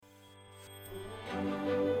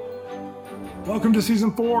Welcome to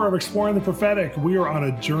season 4 of Exploring the Prophetic. We are on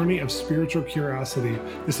a journey of spiritual curiosity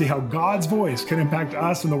to see how God's voice can impact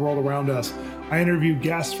us and the world around us. I interview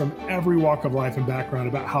guests from every walk of life and background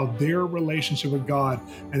about how their relationship with God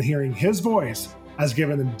and hearing His voice has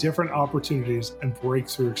given them different opportunities and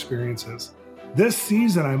breakthrough experiences. This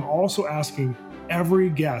season, I'm also asking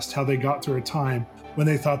every guest how they got through a time when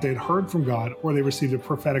they thought they had heard from God or they received a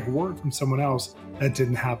prophetic word from someone else that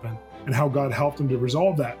didn't happen, and how God helped them to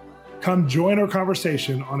resolve that. Come join our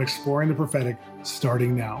conversation on Exploring the Prophetic,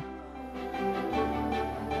 starting now.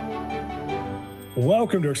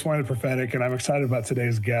 Welcome to Exploring the Prophetic, and I'm excited about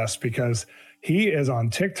today's guest because he is on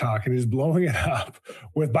TikTok and he's blowing it up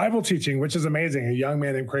with Bible teaching, which is amazing. A young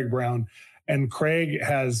man named Craig Brown. And Craig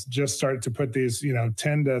has just started to put these,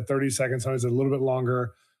 10 to 30 seconds, sometimes a little bit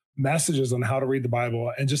longer, messages on how to read the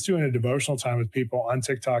Bible and just doing a devotional time with people on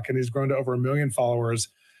TikTok. And he's grown to over 1 million followers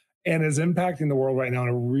and is impacting the world right now in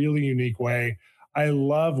a really unique way. I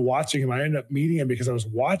love watching him. I ended up meeting him because I was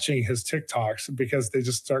watching his TikToks because they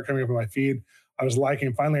just start coming up on my feed. I was liking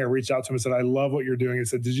him. Finally, I reached out to him and said, I love what you're doing. He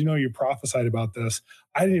said, did you know you prophesied about this?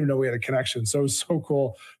 I didn't even know we had a connection. So it was so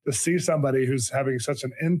cool to see somebody who's having such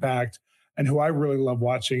an impact and who I really love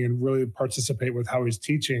watching and really participate with how he's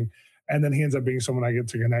teaching. And then he ends up being someone I get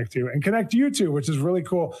to connect to and connect you to, which is really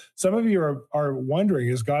cool. Some of you are wondering,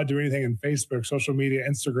 is God doing anything in Facebook, social media,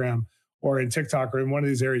 Instagram, or in TikTok, or in one of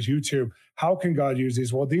these areas, YouTube? How can God use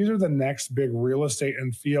these? Well, these are the next big real estate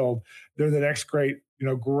and field. They're the next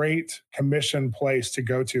great commission place to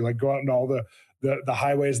go to, like go out into all the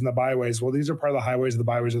highways and the byways. Well, these are part of the highways and the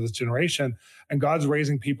byways of this generation. And God's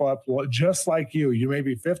raising people up just like you. You may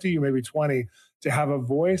be 50, you may be 20, to have a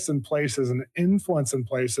voice in places and influence in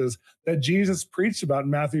places that Jesus preached about in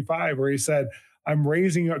Matthew 5, where he said, I'm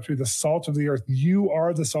raising you up to be the salt of the earth. You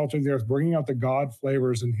are the salt of the earth, bringing out the God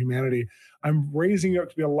flavors in humanity. I'm raising you up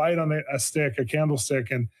to be a light on a stick, a candlestick,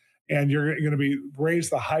 and you're going to be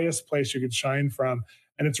raised the highest place you could shine from.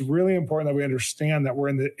 And it's really important that we understand that we're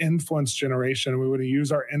in the influence generation, and we want to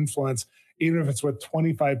use our influence, even if it's with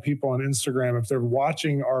 25 people on Instagram, if they're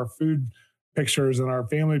watching our food pictures and our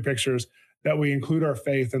family pictures, that we include our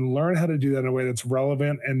faith and learn how to do that in a way that's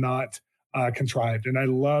relevant and not contrived. And I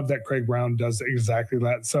love that Craig Brown does exactly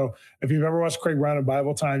that. So if you've ever watched Craig Brown in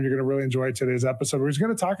Bible Time, you're going to really enjoy today's episode. We're just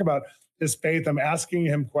going to talk about his faith. I'm asking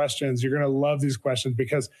him questions. You're going to love these questions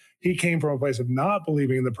because he came from a place of not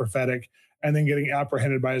believing in the prophetic and then getting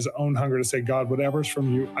apprehended by his own hunger to say, God, whatever's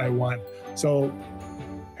from you, I want. So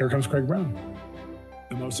here comes Craig Brown.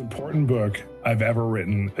 The most important book I've ever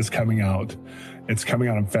written is coming out. It's coming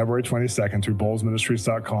out on February 22nd through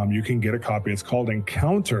bowlesministries.com. You can get a copy. It's called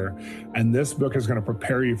Encounter. And this book is going to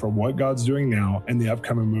prepare you for what God's doing now and the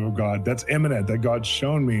upcoming move of God that's imminent, that God's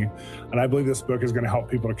shown me. And I believe this book is going to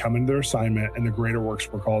help people to come into their assignment and the greater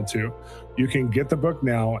works we're called to. You can get the book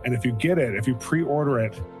now. And if you get it, if you pre-order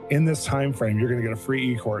it in this time frame, you're going to get a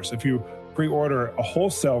free e-course. If you pre-order a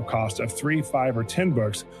wholesale cost of 3, 5, or 10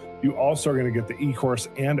 books, you also are going to get the e-course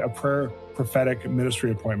and a prayer prophetic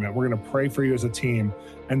ministry appointment. We're going to pray for you as a team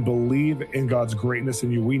and believe in God's greatness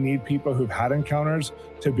in you. We need people who've had encounters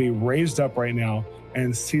to be raised up right now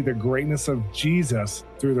and see the greatness of Jesus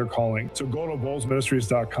through their calling. So go to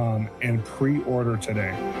bowlesministries.com and pre-order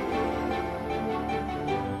today.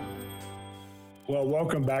 Well,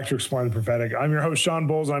 welcome back to Exploring the Prophetic. I'm your host, Sean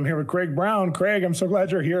Bowles, and I'm here with Craig Brown. Craig, I'm so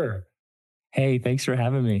glad you're here. Hey, thanks for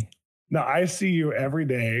having me. Now, I see you every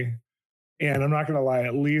day, and I'm not going to lie,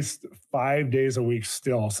 at least 5 days a week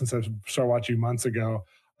still, since I started watching months ago.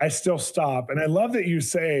 I still stop. And I love that you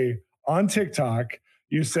say on TikTok,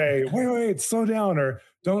 you say, wait, slow down, or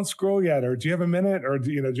don't scroll yet, or do you have a minute, or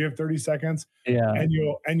do you have 30 seconds? Yeah.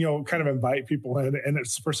 And you'll kind of invite people in. And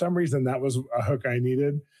it's, for some reason, that was a hook I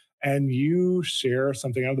needed. And you share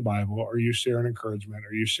something out of the Bible, or you share an encouragement,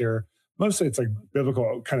 or you share, mostly it's like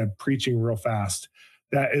biblical kind of preaching real fast.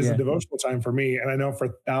 That is a devotional time for me. And I know for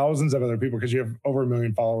thousands of other people, because you have over 1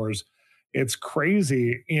 million followers, it's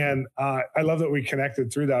crazy. And I love that we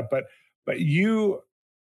connected through that. But you,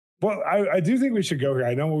 well, I do think we should go here.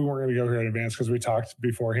 I know we weren't going to go here in advance because we talked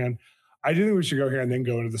beforehand. I do think we should go here and then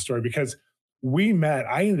go into the story, because we met.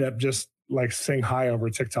 I ended up just like saying hi over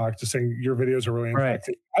TikTok, just saying your videos are really impactful.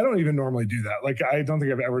 Right. I don't even normally do that. Like, I don't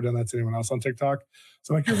think I've ever done that to anyone else on TikTok.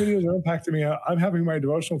 So like, your videos are impacting me. I'm having my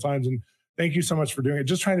devotional times, and thank you so much for doing it.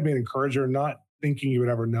 Just trying to be an encourager, not thinking you would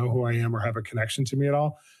ever know who I am or have a connection to me at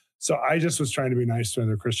all. So I just was trying to be nice to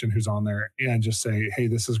another Christian who's on there and just say, hey,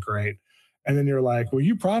 this is great. And then you're like, well,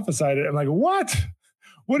 you prophesied it. I'm like, what?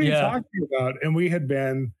 What are you talking about?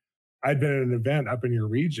 And I'd been at an event up in your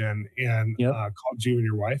region and called you and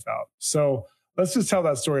your wife out. So let's just tell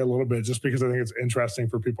that story a little bit, just because I think it's interesting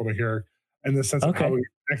for people to hear and the sense of how Okay. we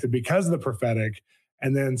connected because of the prophetic,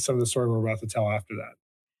 and then some of the story we're about to tell after that.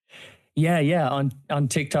 Yeah, yeah. On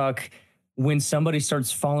TikTok, when somebody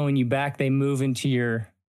starts following you back, they move into your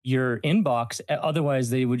inbox. Otherwise,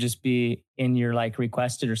 they would just be in your like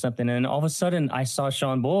requested or something. And all of a sudden, I saw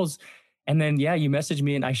Sean Bowles, and then yeah, you messaged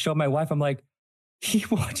me, and I showed my wife. I'm like, he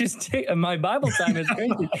watches my Bible time is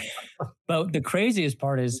crazy. But the craziest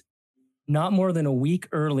part is, not more than a week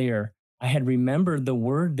earlier, I had remembered the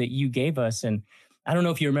word that you gave us. And I don't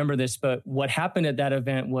know if you remember this, but what happened at that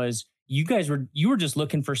event was you were just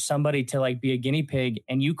looking for somebody to like be a guinea pig,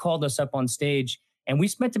 and you called us up on stage, and we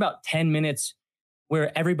spent about 10 minutes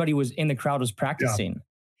where everybody was in the crowd was Yeah. practicing.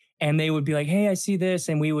 And they would be like, "Hey, I see this,"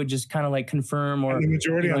 and we would just kind of like confirm And the or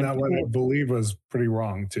majority you know, on that one, I believe, was pretty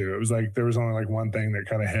wrong too. It was like there was only like one thing that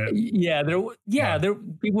kind of hit. yeah, Yeah, there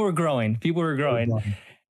people were growing. People were it was growing. wrong.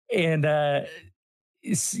 And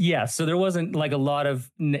yeah, so there wasn't like a lot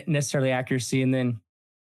of necessarily accuracy. And then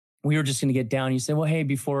we were just going to get down. You said, "Well, hey,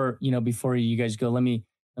 before you guys go, let me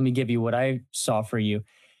give you what I saw for you."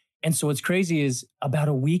 And so what's crazy is about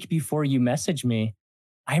a week before you messaged me,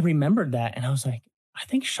 I remembered that, and I was like, I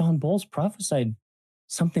think Sean Bowles prophesied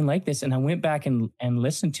something like this. And I went back and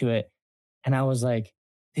listened to it, and I was like,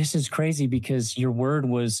 this is crazy because your word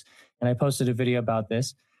was, and I posted a video about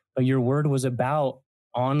this, but your word was about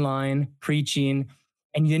online preaching.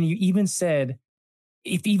 And then you even said,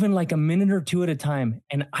 if even like a minute or two at a time.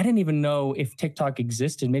 And I didn't even know if TikTok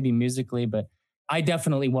existed, maybe musically, but I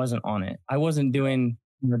definitely wasn't on it. I wasn't doing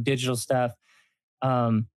digital stuff.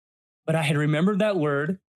 Um, but I had remembered that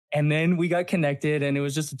word, and then we got connected, and it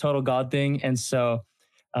was just a total God thing. And so,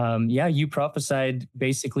 yeah, you prophesied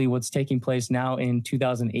basically what's taking place now in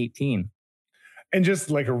 2018. And just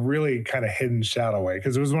like a really kind of hidden shadow way,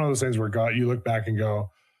 because it was one of those things where God, you look back and go,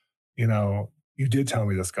 you did tell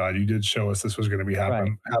me this, God. You did show us this was going to be Right.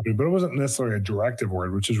 happening, but it wasn't necessarily a directive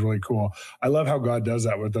word, which is really cool. I love how God does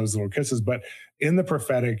that with those little kisses. But in the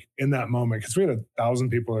prophetic, in that moment, because we had 1,000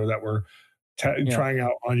 people there that were Yeah. trying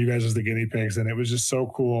out on you guys as the guinea pigs, and it was just so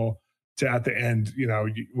cool to at the end.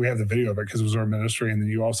 We have the video of it because it was our ministry, and then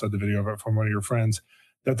you also had the video of it from one of your friends.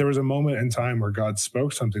 That there was a moment in time where God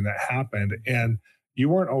spoke something that happened, and you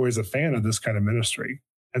weren't always a fan of this kind of ministry.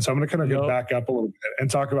 And so I'm going to kind of get Nope. back up a little bit and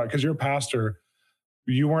talk about, because you're a pastor,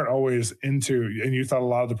 you weren't always into, and you thought a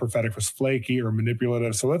lot of the prophetic was flaky or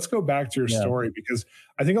manipulative. So let's go back to your Yeah. story, because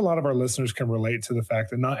I think a lot of our listeners can relate to the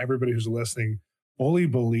fact that not everybody who's listening fully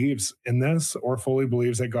believes in this, or fully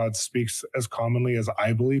believes that God speaks as commonly as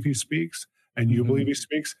I believe he speaks and you believe Hmm. he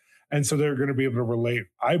speaks. And so they're going to be able to relate.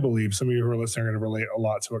 I believe some of you who are listening are going to relate a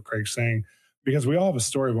lot to what Craig's saying, because we all have a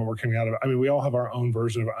story when we're coming out of it. I mean, we all have our own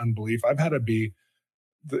version of unbelief. I've had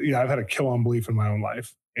to kill unbelief in my own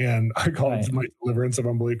life. And I call Right. it my deliverance of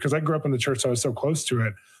unbelief, because I grew up in the church. So I was so close to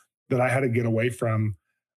it that I had to get away from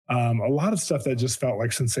a lot of stuff that just felt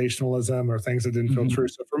like sensationalism or things that didn't feel Hmm. true.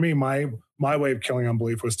 So for me, my way of killing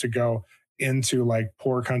unbelief was to go into like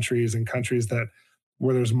poor countries and countries that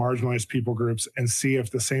where there's marginalized people groups, and see if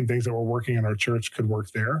the same things that were working in our church could work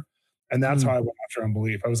there. And that's how Mm. I went after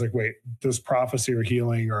unbelief. I was like, wait, does prophecy or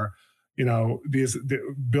healing, or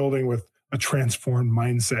building with a transformed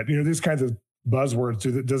mindset, these kinds of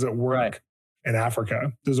buzzwords, does it Right. work in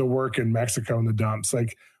Africa? Does it work in Mexico in the dumps?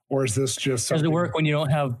 Like, or is this just Does it something work when you don't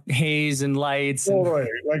have haze and lights and totally,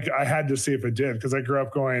 like, I had to see if it did, because I grew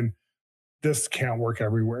up going, this can't work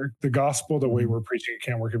everywhere. The gospel, the way Mhm. we're preaching it,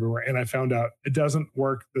 can't work everywhere. And I found out it doesn't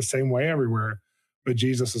work the same way everywhere, but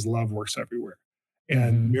Jesus's love works everywhere,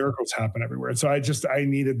 and Mhm. miracles happen everywhere. And so I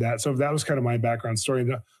needed that. So that was kind of my background story.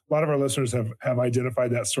 And a lot of our listeners have identified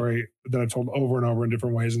that story that I've told over and over in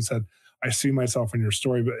different ways and said, I see myself in your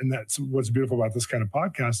story. And that's what's beautiful about this kind of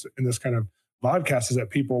podcast and this kind of podcast, is that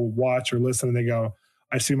people watch or listen and they go,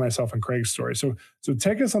 I see myself in Craig's story. So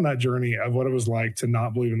take us on that journey of what it was like to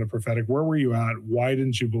not believe in the prophetic. Where were you at? Why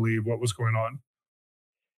didn't you believe? What was going on?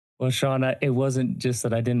 Well, Sean, it wasn't just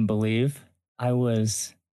that I didn't believe. I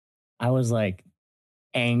was I was like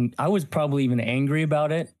I was probably even angry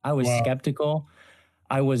about it. I was Wow. skeptical.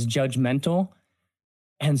 I was judgmental.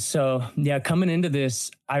 And so, yeah, coming into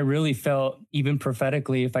this, I really felt, even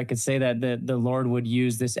prophetically, if I could say that, the Lord would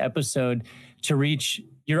use this episode to reach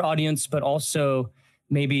your audience, but also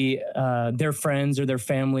maybe their friends or their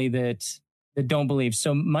family that don't believe.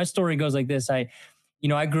 So my story goes like this: I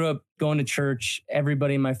grew up going to church.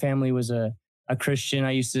 Everybody in my family was a Christian.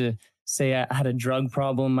 I used to say I had a drug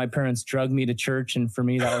problem. My parents drugged me to church, and for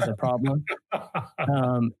me, that was a problem.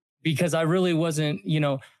 um, because I really wasn't,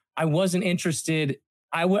 I wasn't interested.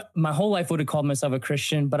 My whole life would have called myself a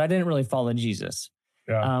Christian, but I didn't really follow Jesus.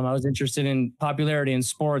 Yeah. I was interested in popularity and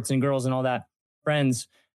sports and girls and all that, friends.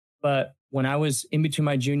 But when I was in between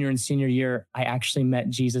my junior and senior year, I actually met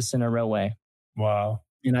Jesus in a real way. Wow.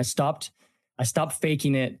 And I stopped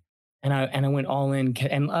faking it, and I went all in.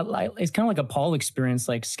 And it's kind of like a Paul experience.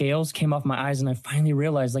 Like scales came off my eyes, and I finally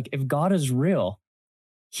realized, like, if God is real,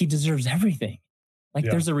 He deserves everything. Like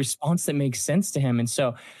Yeah. there's a response that makes sense to Him. And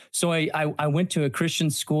so I went to a Christian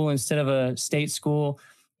school instead of a state school,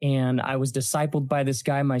 and I was discipled by this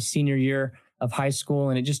guy my senior year of high school,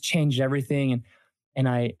 and it just changed everything. And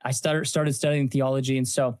I started studying theology. And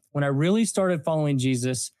so when I really started following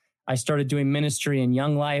Jesus, I started doing ministry in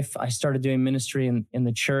Young Life. I started doing ministry in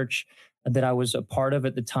the church that I was a part of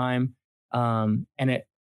at the time.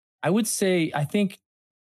 I would say, I think,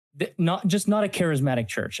 not a charismatic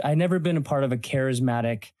church. I'd never been a part of a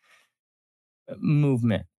charismatic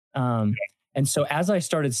movement. And so as I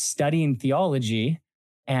started studying theology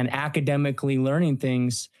and academically learning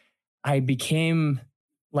things, I became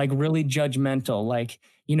like really judgmental. Like,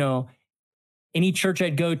 any church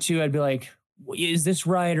I'd go to, I'd be like, is this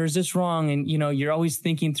right or is this wrong? And, you're always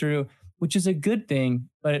thinking through, which is a good thing,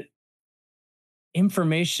 but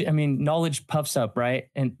knowledge puffs up, right?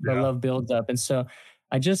 But Yeah. love builds up. And so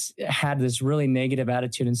I just had this really negative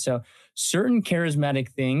attitude. And so certain charismatic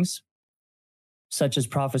things, such as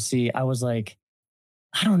prophecy, I was like,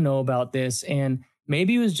 I don't know about this. And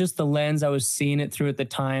maybe it was just the lens I was seeing it through at the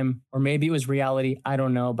time, or maybe it was reality. I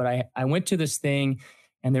don't know. But I went to this thing,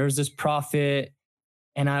 and there was this prophet,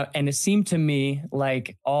 and it seemed to me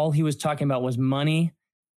like all he was talking about was money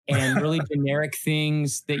and really generic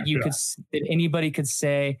things that Yeah. that anybody could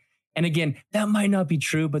say. And again, that might not be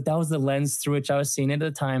true, but that was the lens through which I was seeing it at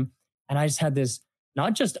the time. And I just had this,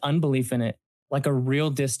 not just unbelief in it, like a real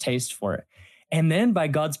distaste for it. And then by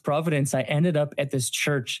God's providence, I ended up at this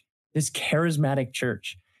church, this charismatic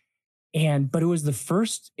church. But it was the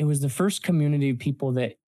first community of people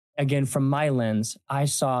that, again, from my lens, I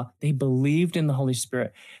saw they believed in the Holy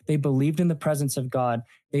Spirit. They believed in the presence of God.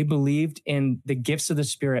 They believed in the gifts of the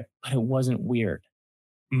Spirit, but it wasn't weird.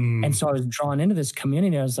 And Mm. so I was drawn into this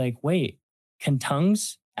community. I was like, wait, can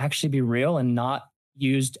tongues actually be real and not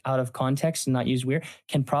used out of context and not used weird?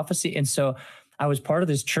 Can prophecy? And so I was part of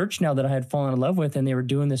this church now that I had fallen in love with, and they were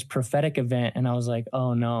doing this prophetic event. And I was like,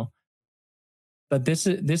 oh no. But this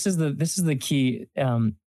is the key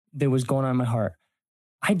that was going on in my heart.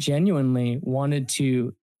 I genuinely wanted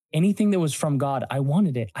anything that was from God, I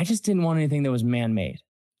wanted it. I just didn't want anything that was man-made.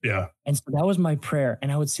 Yeah. And so that was my prayer.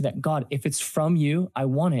 And I would say that, God, if it's from you, I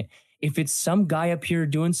want it. If it's some guy up here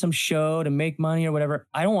doing some show to make money or whatever,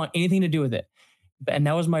 I don't want anything to do with it. And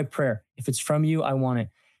that was my prayer. If it's from you, I want it.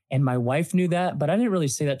 And my wife knew that, but I didn't really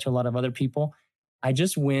say that to a lot of other people. I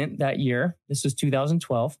just went that year. This was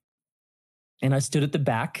 2012. And I stood at the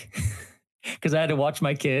back because I had to watch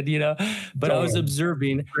my kid, but I was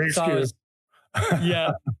observing. Great So excuse.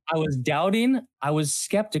 yeah, I was doubting, I was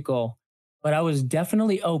skeptical, but I was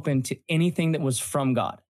definitely open to anything that was from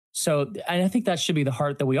God. So, and I think that should be the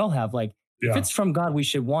heart that we all have. Like, if Yeah. it's from God, we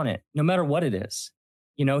should want it, no matter what it is.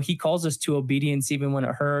 He calls us to obedience even when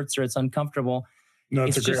it hurts or it's uncomfortable. No,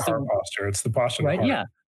 it's It's a great just heart posture. It's the posture of the right. heart. Yeah.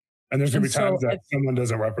 And there's going And to be times so, that someone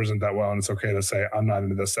doesn't represent that well, and it's okay to say, I'm not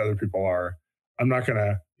into this. Other people are. I'm not going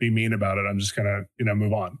to be mean about it. I'm just going to,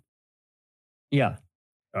 move on. yeah.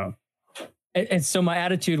 Um, And so my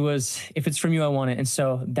attitude was, if it's from you, I want it. And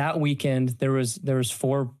so that weekend, there was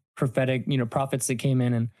four prophetic, prophets that came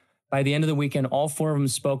in, and by the end of the weekend, all four of them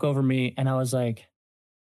spoke over me, and I was like,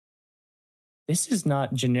 this is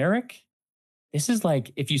not generic. This is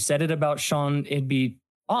like, if you said it about Sean, it'd be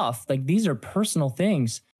off. Like, these are personal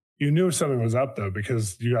things. you knew something was up though,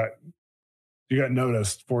 because you got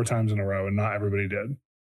noticed 4 times in a row, and not everybody did.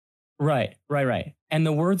 Right. And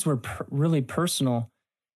the words were really personal.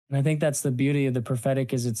 And I think that's the beauty of the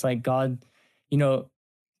prophetic, is it's like God, you know,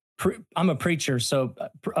 I'm a preacher, so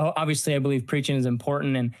obviously I believe preaching is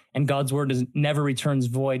important, and God's word never returns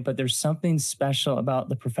void. But there's something special about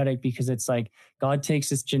the prophetic, because it's like God takes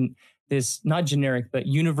this not generic but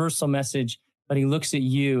universal message, but He looks at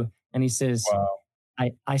you and He says, Wow.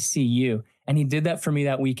 I see you. And He did that for me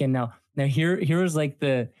that weekend. Now here was like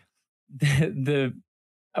the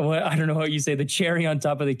I don't know what you say, the cherry on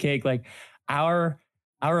top of the cake. Like our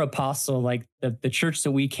apostle, like the church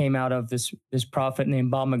that we came out of, this prophet named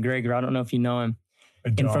Bob McGregor. I don't know if you know him.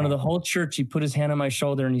 In front of the whole church, he put his hand on my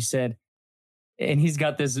shoulder and he said, and he's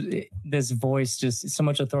got this voice, just so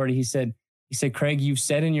much authority. He said, Craig, you've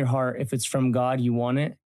said in your heart, if it's from God, you want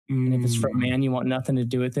it. And if it's from man, you want nothing to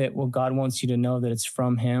do with it. Well, God wants you to know that it's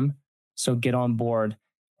from Him. So get on board.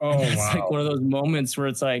 Oh, And that's wow. like one of those moments where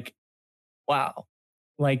it's like, wow,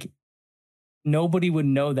 like Nobody would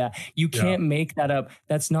know that. You Yeah. can't make that up.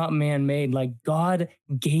 That's not man-made. Like God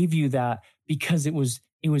gave you that because it was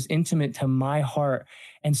intimate to my heart.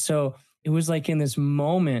 And so it was like in this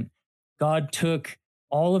moment, God took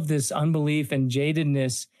all of this unbelief and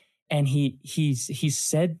jadedness, and he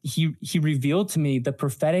said, he revealed to me the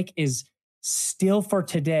prophetic is still for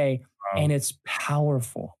today, and Wow. it's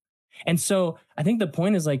powerful. And so I think the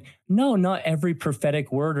point is like, no, not every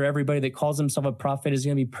prophetic word or everybody that calls himself a prophet is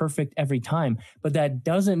going to be perfect every time. But that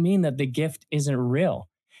doesn't mean that the gift isn't real.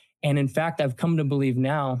 And in fact, I've come to believe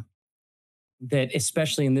now that,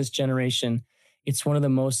 especially in this generation, it's one of the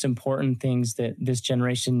most important things that this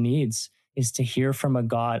generation needs is to hear from a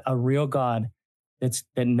God, a real God that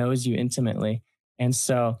knows you intimately. And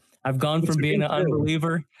so I've gone It's from being me an too.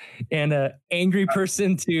 unbeliever and an angry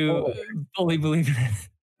person to Totally. fully believer.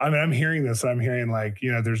 I mean, I'm hearing this. I'm hearing like,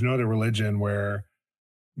 there's no other religion where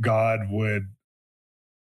God would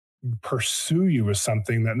pursue you with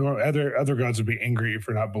something that no other gods would be angry at you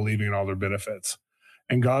for not believing in all their benefits.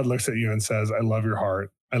 And God looks at you and says, I love your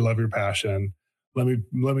heart. I love your passion. Let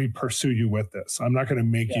me pursue you with this. I'm not going to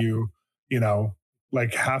make Yeah. you, you know,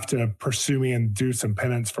 like have to pursue me and do some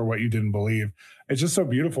penance for what you didn't believe. It's just so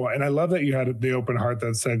beautiful. And I love that you had the open heart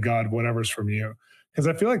that said, God, whatever's from you. Because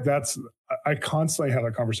I feel like I constantly have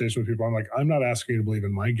a conversation with people. I'm like, I'm not asking you to believe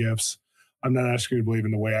in my gifts. I'm not asking you to believe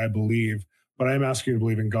in the way I believe, but I'm asking you to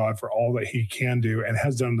believe in God for all that he can do and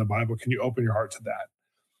has done in the Bible. Can you open your heart to that?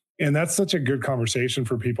 And that's such a good conversation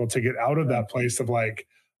for people to get out of Right. that place of like,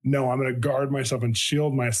 no, I'm going to guard myself and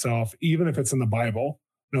shield myself, even if it's in the Bible.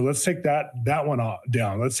 No, let's take that one off,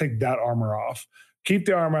 down. Let's take that armor off. Keep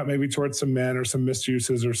the armor up maybe towards some men or some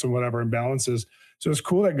misuses or some whatever imbalances. So it's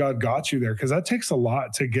cool that God got you there because that takes a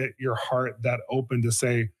lot to get your heart that open to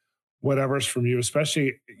say whatever's from you,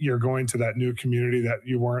 especially you're going to that new community that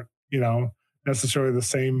you weren't, necessarily the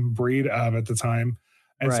same breed of at the time.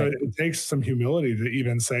 And so Right. it takes some humility to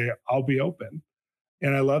even say, I'll be open.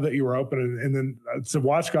 And I love that you were open. And then to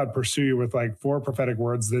watch God pursue you with like 4 prophetic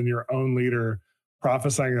words, then your own leader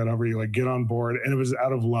prophesying that over you, like get on board. And it was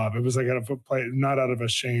out of love. It was like out of a play, not out of a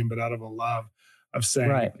shame, but out of a love of saying,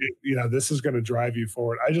 Right. this is going to drive you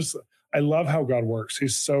forward. I love how God works.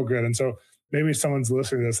 He's so good. And so maybe someone's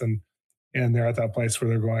listening to this and they're at that place where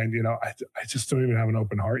they're going, I just don't even have an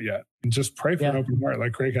open heart yet. And just pray for an Yeah. open heart,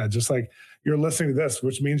 like Craig had, just like you're listening to this,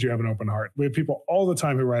 which means you have an open heart. We have people all the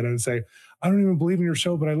time who write in and say, I don't even believe in your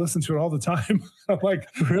show, but I listen to it all the time. I'm like,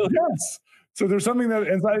 Really. yes. So there's something that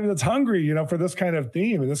inside of you that's hungry, for this kind of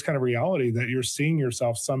theme and this kind of reality that you're seeing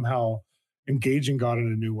yourself somehow engaging God in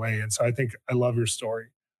a new way. And so I think I love your story.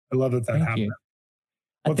 I love that Thank happened. you.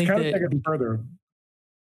 I Let's think kind of take that. it further.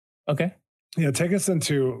 Okay. Take us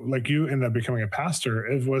into like you ended up becoming a pastor.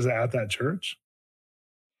 Was it at that church?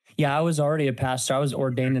 Yeah, I was already a pastor. I was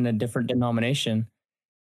ordained in a different denomination,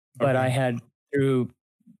 but I Okay. had, through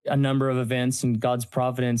a number of events and God's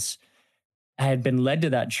providence, I had been led to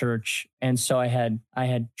that church, and so I had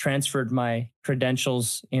transferred my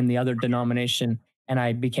credentials in the other denomination, and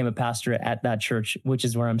I became a pastor at that church, which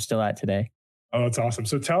is where I'm still at today. Oh, that's awesome.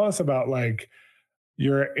 So tell us about like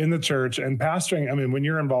you're in the church and pastoring. I mean, when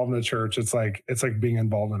you're involved in the church, it's like being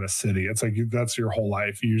involved in a city. It's like that's your whole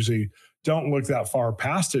life. You usually don't look that far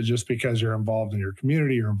past it just because you're involved in your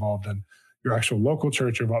community, you're involved in your actual local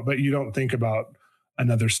church, but you don't think about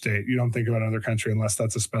another state. You don't think about another country unless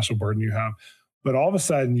that's a special burden you have. But all of a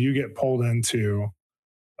sudden you get pulled into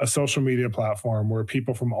a social media platform where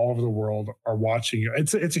people from all over the world are watching you.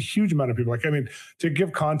 It's a huge amount of people. Like, I mean, to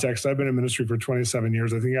give context, I've been in ministry for 27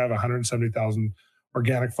 years. I think I have 170,000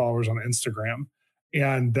 organic followers on Instagram.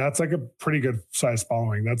 And that's like a pretty good size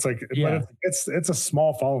following. That's like, but Yeah. it's a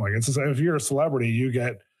small following. It's just, if you're a celebrity, you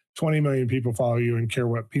get 20 million people follow you and care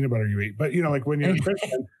what peanut butter you eat. But like when you're a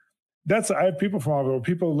Christian, I have people from all over.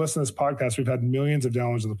 People listen to this podcast. We've had millions of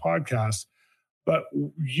downloads of the podcast, but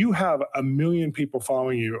you have a million people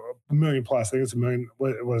following you, a million plus. I think it's a million.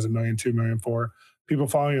 What is it, million, 2 million, four people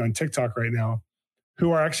following you on TikTok right now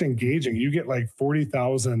who are actually engaging. You get like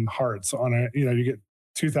 40,000 hearts on it. You get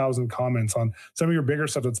 2,000 comments on some of your bigger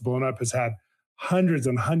stuff that's blown up has had hundreds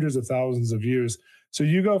and hundreds of thousands of views. So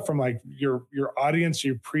you go from like your audience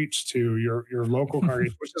you preach to your local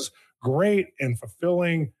congregation, which is great and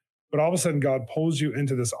fulfilling. But all of a sudden, God pulls you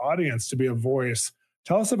into this audience to be a voice.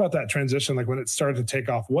 Tell us about that transition, like when it started to take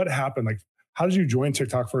off. What happened? Like, how did you join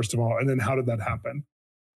TikTok first of all, and then how did that happen?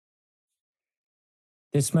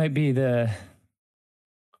 This might be the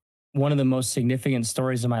one of the most significant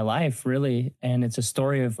stories of my life, really, and it's a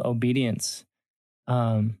story of obedience.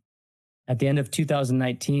 Um, at the end of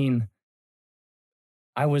 2019,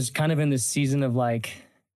 I was kind of in this season of like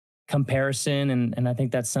comparison. And I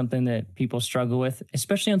think that's something that people struggle with,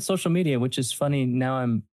 especially on social media, which is funny. Now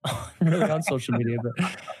I'm really on social media,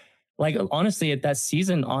 but like honestly, at that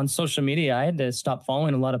season on social media, I had to stop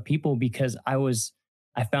following a lot of people because I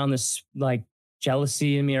found this like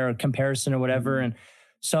jealousy in me or comparison or whatever. Mhm. And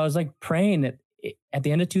so I was like praying that at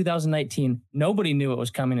the end of 2019, nobody knew it was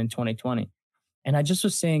coming in 2020. And I just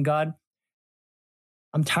was saying, God,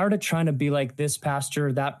 I'm tired of trying to be like this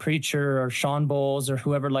pastor, that preacher, or Sean Bowles or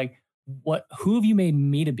whoever. Like, who have you made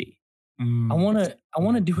me to be? Mm. I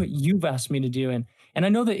want to do what you've asked me to do. And I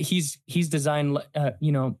know that he's designed,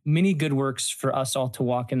 many good works for us all to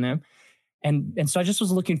walk in them. And so I just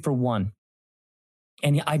was looking for one.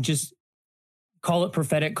 And I just call it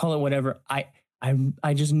prophetic, call it whatever.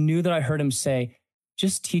 I just knew that I heard him say,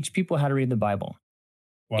 just teach people how to read the Bible.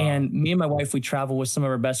 Wow. And me and my wife, we travel with some of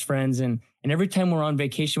our best friends. And every time we're on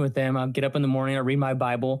vacation with them, I'll get up in the morning, I read my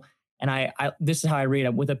Bible. And I this is how I read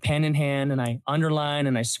it, with a pen in hand, and I underline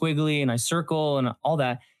and I squiggly and I circle and all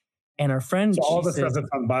that. And our So friend, all she the stuff says, that's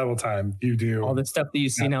on Bible time, you all do the stuff that you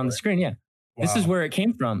see that now on the way. screen. Yeah. This is Wow. where it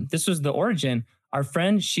came from. This was the origin. Our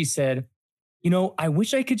friend, she said, I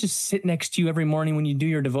wish I could just sit next to you every morning when you do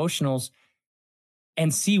your devotionals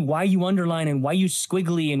and see why you underline and why you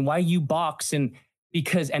squiggly and why you box. And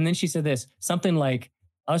then she said this, something like,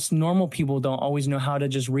 us normal people don't always know how to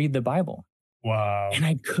just read the Bible. Wow. And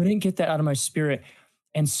I couldn't get that out of my spirit.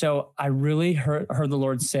 And so I really heard the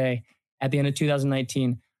Lord say at the end of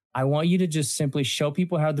 2019, I want you to just simply show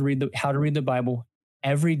people how to read the Bible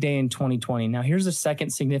every day in 2020. Now, here's the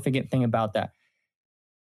second significant thing about that.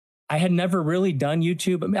 I had never really done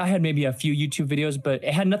YouTube. I mean, I had maybe a few YouTube videos, but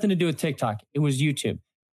it had nothing to do with TikTok. It was YouTube.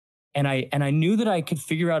 And I knew that I could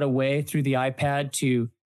figure out a way through the iPad to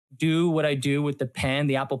do what I do with the pen,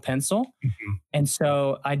 the Apple Pencil. Mhm. And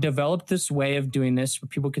so I developed this way of doing this where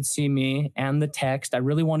people could see me and the text. I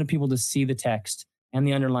really wanted people to see the text and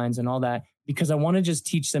the underlines and all that because I want to just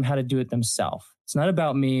teach them how to do it themselves. It's not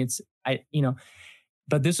about me.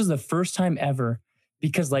 But this was the first time ever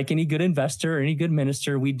because like any good investor or any good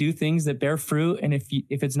minister, we do things that bear fruit. And if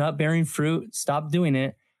it's not bearing fruit, stop doing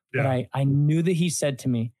it. But Yeah. I knew that he said to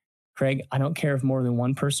me, Craig, I don't care if more than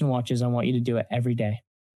one person watches. I want you to do it every day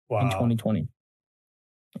in Wow. 2020.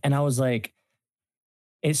 And I was like,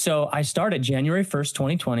 so I started January 1st,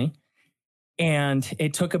 2020, and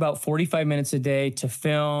it took about 45 minutes a day to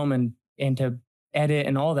film and to edit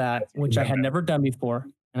and all that, That's a which I had commitment. never done before.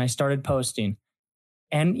 And I started posting.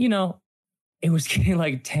 And it was getting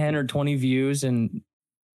like 10 or 20 views and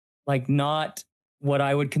like not what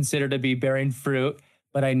I would consider to be bearing fruit,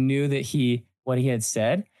 but I knew that what he had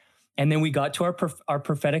said. And then we got to our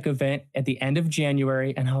prophetic event at the end of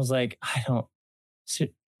January, and I was like,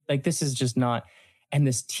 like this is just not. And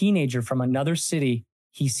this teenager from another city,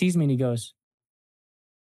 he sees me and he goes,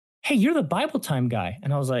 "Hey, you're the Bible Time guy."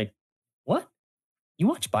 And I was like, "What? You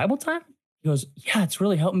watch Bible Time?" He goes, "Yeah, it's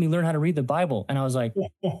really helping me learn how to read the Bible." And I was like,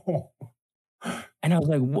 "What,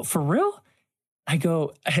 for real?" I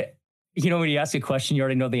go, when you ask a question you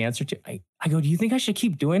already know the answer to, I go, "Do you think I should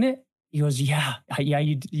keep doing it?" He goes, "Yeah, yeah,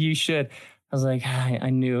 you should." I was like, I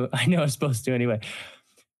knew I was supposed to anyway.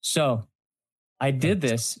 So I did That's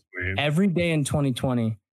so this sweet. every day in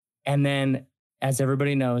 2020. And then, as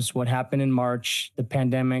everybody knows, what happened in March, the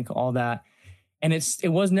pandemic, all that. And it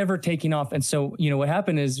was never taking off. And so, what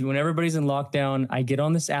happened is when everybody's in lockdown, I get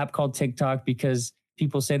on this app called TikTok because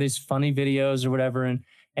people say there's funny videos or whatever.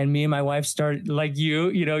 And me and my wife start like you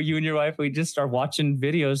and your wife, we just start watching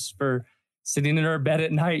videos for sitting in our bed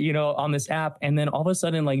at night, on this app. And then all of a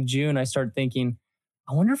sudden, like June, I start thinking,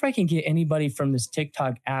 I wonder if I can get anybody from this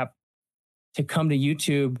TikTok app to come to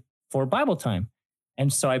YouTube for Bible time.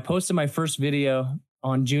 And so I posted my first video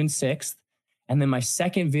on June 6th. And then my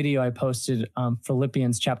second video, I posted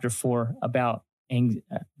Philippians chapter 4 about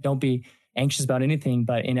don't be anxious about anything,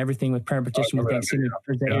 but in everything with prayer and I petition with remember that thanksgiving,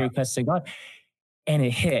 present your video. requests to God. And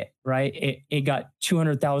it hit, right? It got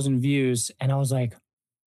 200,000 views. And I was like,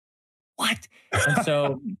 what? And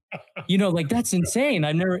so, like that's insane.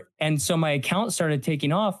 And so my account started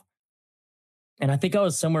taking off. And I think I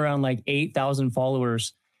was somewhere around like 8,000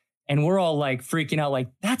 followers. And we're all like freaking out, like,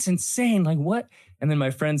 that's insane. Like, what? And then my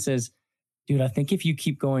friend says, dude, I think if you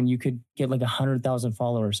keep going, you could get like 100,000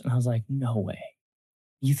 followers. And I was like, no way.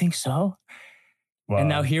 You think so? And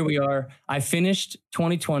now Wow. here we are. I finished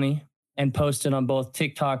 2020 and posted on both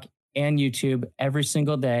TikTok and YouTube every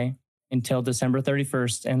single day until December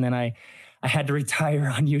 31st. And then I had to retire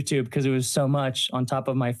on YouTube because it was so much on top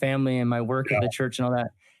of my family and my work at Yeah. the church and all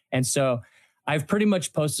that. And so I've pretty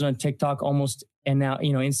much posted on TikTok almost, and now,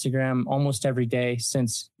 Instagram almost every day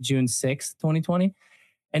since June 6th, 2020.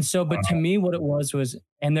 And so, but to Wow. me, what it was,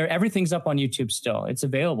 and there, everything's up on YouTube still, it's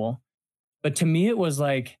available. But to me, it was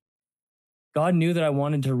like, God knew that I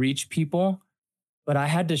wanted to reach people, but I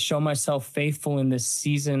had to show myself faithful in this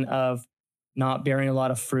season of not bearing a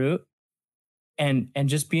lot of fruit, and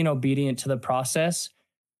just being obedient to the process.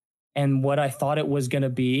 And what I thought it was going to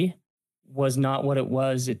be was not what it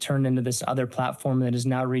was. It turned into this other platform that is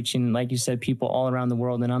now reaching, like you said, people all around the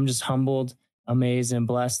world. And I'm just humbled, amazed, and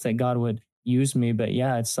blessed that God would use me. But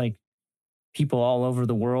yeah, it's like people all over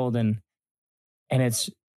the world, and it's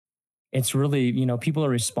really, people are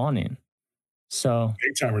responding. So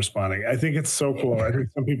Big time responding. I think it's so cool. I think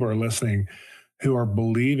some people are listening who are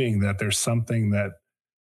believing that there's something that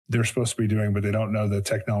they're supposed to be doing, but they don't know the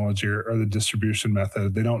technology or the distribution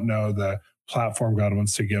method. They don't know the platform God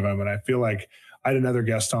wants to give them. And I feel like I had another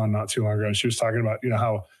guest on not too long ago, and she was talking about,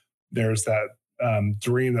 how there's that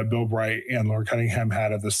dream that Bill Bright and Lord Cunningham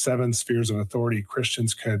had of the seven spheres of authority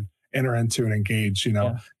Christians could enter into and engage.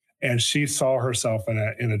 yeah, And she saw herself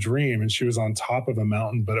in a dream, and she was on top of a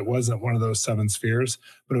mountain, but it wasn't one of those seven spheres,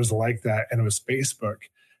 but it was like that. And it was Facebook.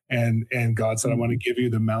 And God said, I want to give you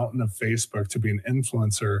the mountain of Facebook to be an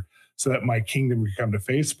influencer so that my kingdom could come to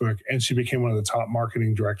Facebook. And she became one of the top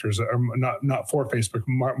marketing directors, or not for Facebook,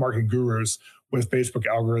 marketing gurus with Facebook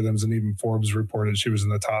algorithms. And even Forbes reported she was in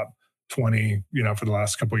the top 20, for the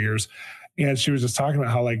last couple of years. And she was just talking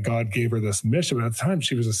about how like God gave her this mission. But at the time,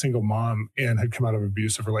 she was a single mom and had come out of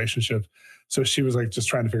abusive relationships. So she was like just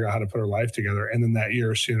trying to figure out how to put her life together. And then that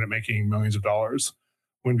year, she ended up making millions of dollars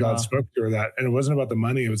when God wow, spoke to her that. And it wasn't about the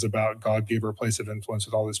money. It was about God gave her a place of influence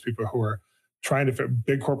with all these people who are trying to fit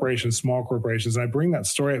big corporations, small corporations. And I bring that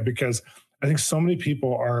story up because I think so many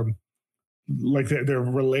people are like they're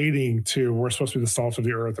relating to, we're supposed to be the salt of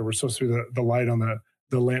the earth, or we're supposed to be the light on the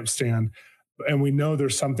lampstand. And we know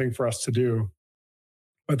there's something for us to do,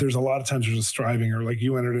 but there's a lot of times you're just striving, or like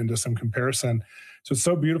you entered into some comparison. So it's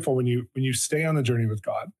so beautiful when you stay on the journey with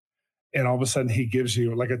God, and all of a sudden he gives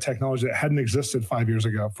you like a technology that hadn't existed 5 years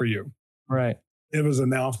ago for you. right, It was a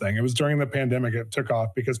now thing. It was during the pandemic it took off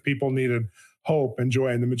because people needed hope and joy.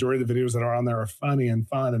 And the majority of the videos that are on there are funny and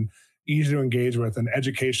fun and easy to engage with and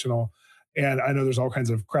educational. And I know there's all kinds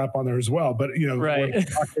of crap on there as well. But we're right,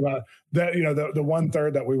 talking about that, the one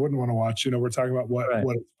third that we wouldn't want to watch, we're talking about what right,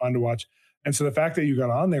 what is fun to watch. And so the fact that you got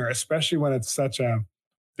on there, especially when it's such a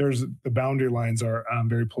there's the boundary lines are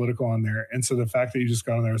very political on there. And so the fact that you just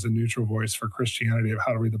got on there as a neutral voice for Christianity of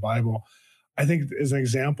how to read the Bible, I think is an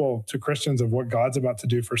example to Christians of what God's about to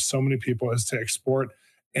do for so many people, is to export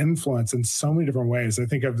influence in so many different ways. I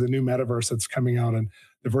think of the new metaverse that's coming out and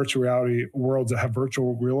the virtual reality worlds that have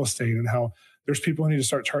virtual real estate, and how there's people who need to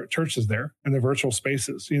start churches there in the virtual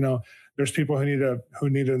spaces. There's people who need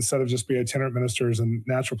to, instead of just be itinerant ministers and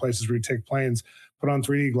natural places where you take planes, put on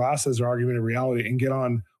 3D glasses or augmented reality and get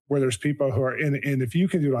on where there's people who are in. And if you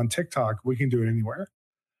can do it on TikTok, we can do it anywhere.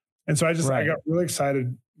 And so I right. got really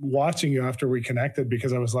excited watching you after we connected,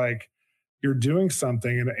 because I was like, you're doing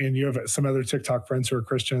something, and you have some other TikTok friends who are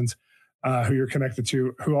Christians who you're connected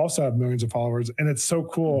to, who also have millions of followers. And it's so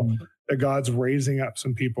cool Mhm. that God's raising up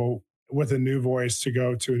some people with a new voice to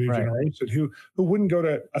go to a new Right. generation who wouldn't go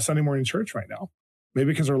to a Sunday morning church right now,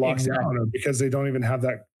 maybe because they're locked down or Exactly. because they don't even have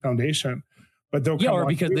that foundation, but they'll Yeah, come or watch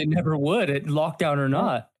because you. they never would, at lockdown or Yeah,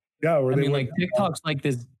 not. yeah, or I they mean, wouldn't. like TikTok's like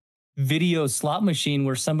this video slot machine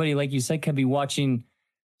where somebody, like you said, could be watching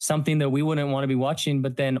something that we wouldn't want to be watching,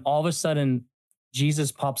 but then all of a sudden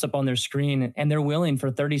Jesus pops up on their screen and they're willing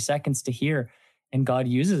for 30 seconds to hear, and God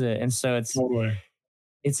uses it. And so Totally.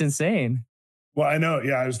 it's insane. Well, I know.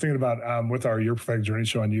 Yeah, I was thinking about with our Your Prophetic Journey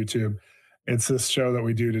show on YouTube. It's this show that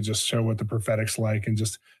we do to just show what the prophetic's like and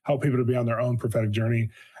just help people to be on their own prophetic journey.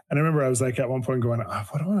 And I remember I was like at one point going,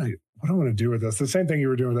 what do I want to do with this? The same thing you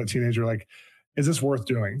were doing with that teenager. Like, is this worth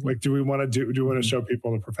doing? Like, do we want to do we want to Mhm. show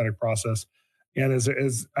people the prophetic process? And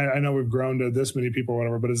I know we've grown to this many people or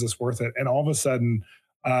whatever, but is this worth it? And all of a sudden,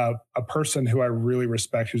 a person who I really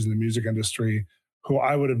respect, who's in the music industry, who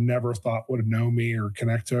I would have never thought would have known me or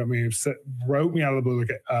connect to me, wrote me out of the blue,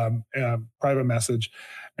 like a private message,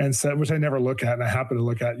 and said, which I never look at, and I happen to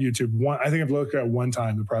look at YouTube. I think I've looked at one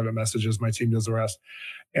time the private messages. My team does the rest,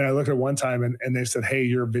 and I looked at one time, and they said, "Hey,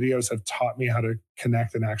 your videos have taught me how to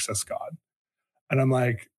connect and access God." And I'm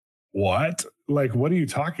like, what? Like, what are you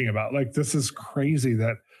talking about? Like, this is crazy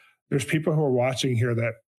that there's people who are watching here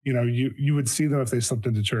that, you would see them if they slipped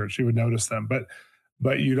into church, you would notice them,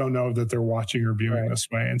 but you don't know that they're watching or viewing Right. this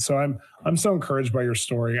way. And so I'm so encouraged by your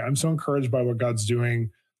story. I'm so encouraged by what God's doing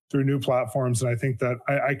through new platforms. And I think that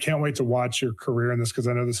I can't wait to watch your career in this, because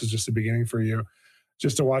I know this is just the beginning for you,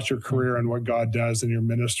 just to watch your career and Mhm. what God does in your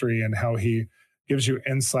ministry and how he gives you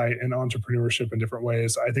insight and entrepreneurship in different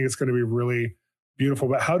ways. I think it's going to be really beautiful.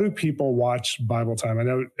 But how do people watch Bible Time? I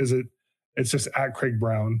know, it's just at Craig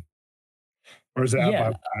Brown, or is it at Yeah.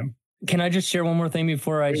 Bible Time? Can I just share one more thing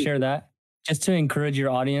before I share that? Just to encourage your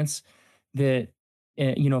audience that,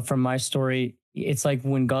 from my story, it's like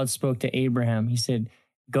when God spoke to Abraham, he said,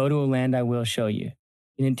 go to a land I will show you.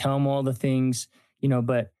 He didn't tell him all the things,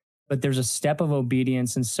 but there's a step of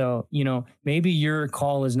obedience. And so, maybe your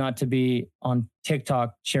call is not to be on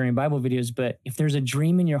TikTok sharing Bible videos, but if there's a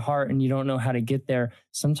dream in your heart and you don't know how to get there,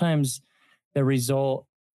 sometimes the result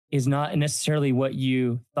is not necessarily what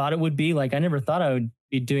you thought it would be. Like, I never thought I would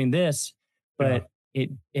be doing this, but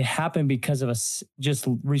it happened because of us just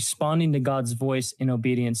responding to God's voice in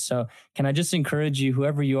obedience. So can I just encourage you,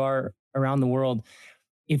 whoever you are around the world,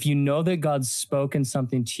 if you know that God's spoken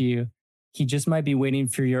something to you, he just might be waiting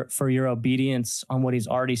for your obedience on what he's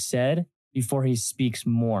already said before he speaks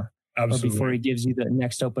more. Absolutely. Or before he gives you the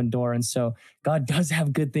next open door. And so God does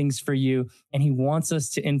have good things for you, and he wants us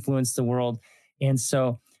to influence the world. And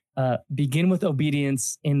so begin with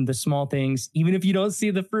obedience in the small things, even if you don't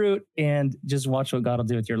see the fruit, and just watch what God will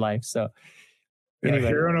do with your life. So anyway,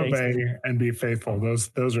 hear and obey and be faithful.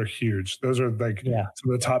 Those are huge. Those are like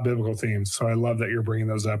some of the top biblical themes. So I love that you're bringing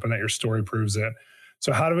those up and that your story proves it.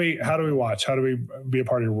 So how do we watch? How do we be a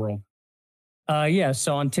part of your world?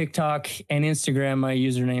 So on TikTok and Instagram, my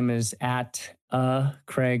username is at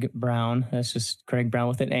Craig Brown. That's just Craig Brown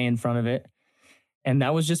with an A in front of it. And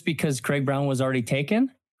that was just because Craig Brown was already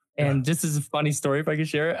taken. And just as a funny story, if I could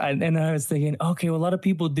share it. And I was thinking, okay, well, a lot of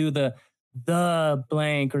people do the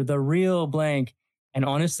blank or the real blank. And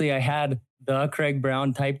honestly, I had the Craig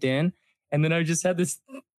Brown typed in. And then I just had this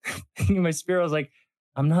thing in my spirit. I was like,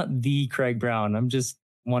 I'm not the Craig Brown. I'm just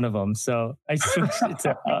one of them. So I switched it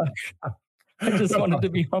to I just wanted to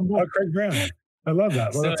be humble. Craig Brown. I love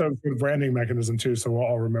that. Well, that's a good branding mechanism too. So we'll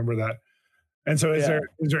all remember that. And so is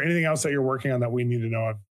there anything else that you're working on that we need to know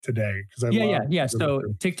of today? Because So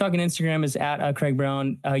TikTok and Instagram is at Craig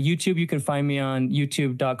Brown. YouTube, you can find me on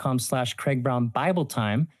youtube.com/Craig Brown Bible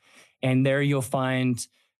Time. And there you'll find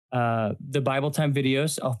the Bible Time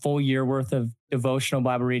videos, a full year worth of devotional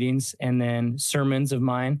Bible readings, and then sermons of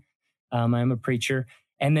mine. I'm a preacher.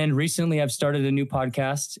 And then recently I've started a new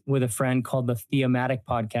podcast with a friend called the Thematic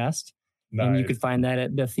Podcast. Nice. And you can find that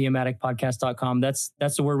at thethematicpodcast.com. That's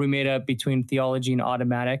the word we made up between theology and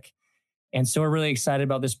automatic. And so we're really excited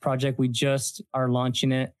about this project. We just are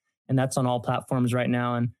launching it, and that's on all platforms right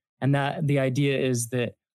now. And that the idea is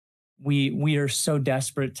that we are so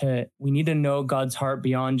desperate we need to know God's heart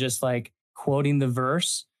beyond just like quoting the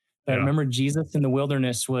verse. But remember, Jesus in the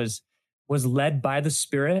wilderness was led by the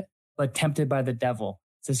Spirit, but tempted by the devil.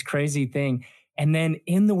 It's this crazy thing. And then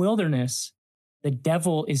in the wilderness, the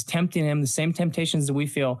devil is tempting him, the same temptations that we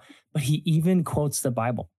feel, but he even quotes the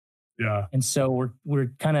Bible. Yeah. And so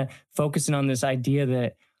we're kind of focusing on this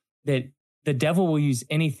idea that the devil will use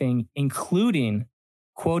anything, including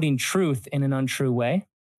quoting truth in an untrue way.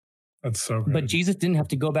 That's so good. But Jesus didn't have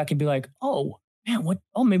to go back and be like, oh, man,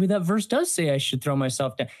 maybe that verse does say I should throw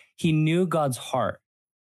myself down. He knew God's heart.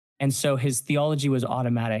 And so his theology was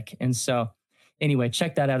automatic. And so anyway,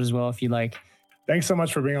 check that out as well if you like. Thanks so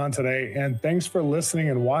much for being on today. And thanks for listening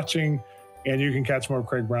and watching. And you can catch more of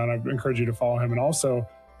Craig Brown. I encourage you to follow him. And also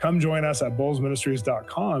come join us at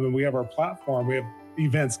bullsministries.com. And we have our platform. We have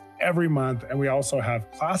events every month. And we also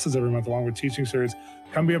have classes every month along with teaching series.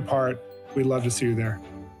 Come be a part. We'd love to see you there.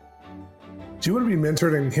 Do you want to be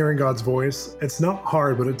mentored in hearing God's voice? It's not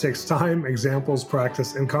hard, but it takes time, examples,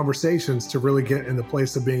 practice, and conversations to really get in the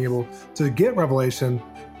place of being able to get revelation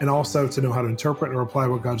and also to know how to interpret and apply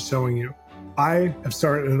what God's showing you. I have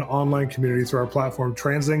started an online community through our platform,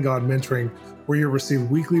 Translating God Mentoring, where you'll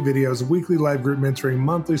receive weekly videos, weekly live group mentoring,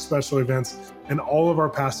 monthly special events, and all of our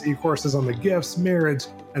past e-courses on the gifts, marriage,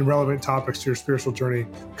 and relevant topics to your spiritual journey.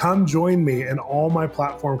 Come join me and all my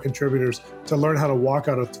platform contributors to learn how to walk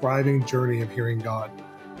out a thriving journey of hearing God.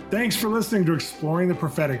 Thanks for listening to Exploring the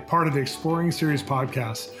Prophetic, part of the Exploring Series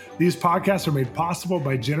podcast. These podcasts are made possible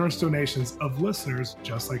by generous donations of listeners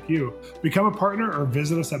just like you. Become a partner or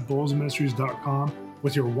visit us at bullsministries.com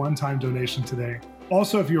with your one-time donation today.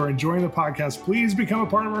 Also, if you are enjoying the podcast, please become a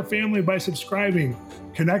part of our family by subscribing.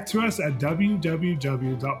 Connect to us at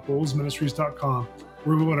www.bullsministries.com,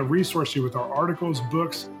 where we want to resource you with our articles,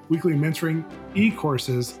 books, weekly mentoring,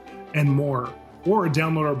 e-courses, and more. Or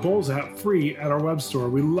download our Bulls app free at our web store.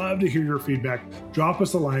 We love to hear your feedback. Drop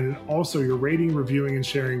us a line, and also your rating, reviewing, and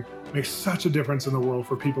sharing makes such a difference in the world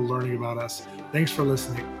for people learning about us. Thanks for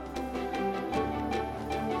listening.